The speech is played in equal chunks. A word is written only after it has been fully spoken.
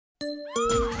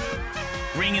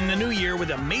Ring in the new year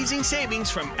with amazing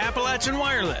savings from Appalachian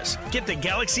Wireless. Get the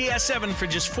Galaxy S7 for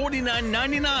just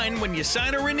 $49.99 when you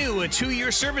sign or renew a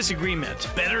 2-year service agreement.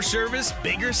 Better service,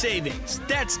 bigger savings.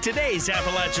 That's today's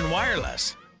Appalachian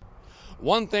Wireless.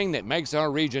 One thing that makes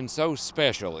our region so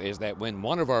special is that when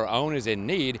one of our own is in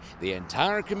need, the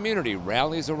entire community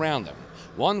rallies around them.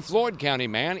 One Floyd County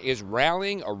man is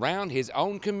rallying around his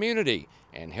own community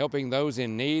and helping those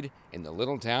in need in the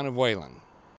little town of Wayland.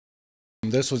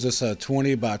 This was just a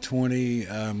 20 by 20,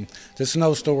 just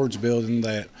snow storage building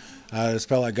that I just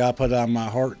felt like God put it on my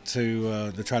heart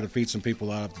to try to feed some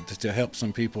people out, to help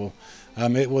some people.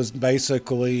 It was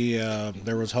basically,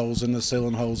 there was holes in the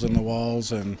ceiling, holes in the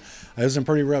walls, and it was in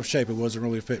pretty rough shape. It wasn't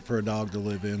really fit for a dog to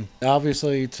live in.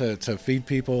 Obviously, to feed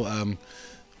people,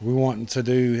 we want to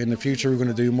do, in the future, we're going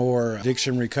to do more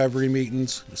addiction recovery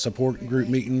meetings, support group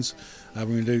meetings. We're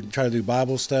going to try to do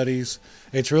Bible studies.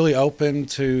 It's really open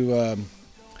to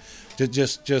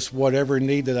just whatever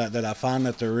need that I find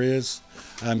that there is.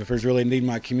 If there's really a need in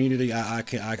my community, I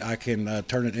can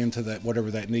turn it into that, whatever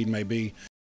that need may be.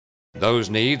 Those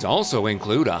needs also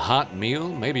include a hot meal,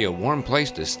 maybe a warm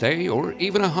place to stay, or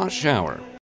even a hot shower.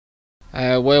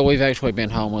 Well, we've actually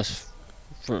been homeless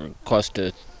for close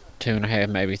to 2.5,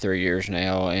 maybe 3 years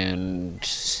now, and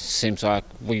seems like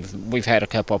we've had a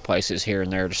couple of places here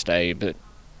and there to stay, but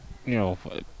you know,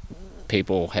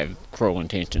 people have cruel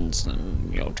intentions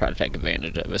and try to take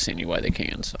advantage of us any way they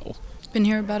can. So been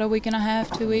here about a week and a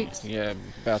half, 2 weeks. Yeah,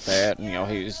 about that. And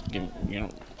he was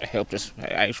helped us,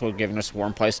 actually giving us a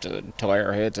warm place to lay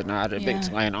our heads at night. It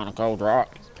beats laying on a cold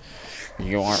rock,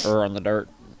 or on the dirt.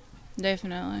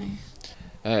 Definitely.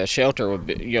 Shelter would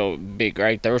be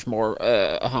great. There's more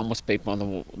homeless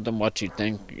people than what you'd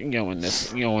think, in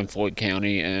this, in Floyd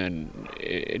County, and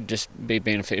it'd just be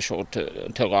beneficial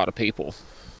to a lot of people.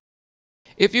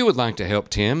 If you would like to help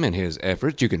Tim in his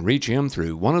efforts, you can reach him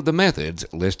through one of the methods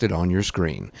listed on your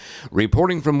screen.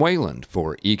 Reporting from Wayland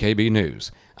for EKB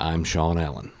News, I'm Sean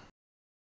Allen.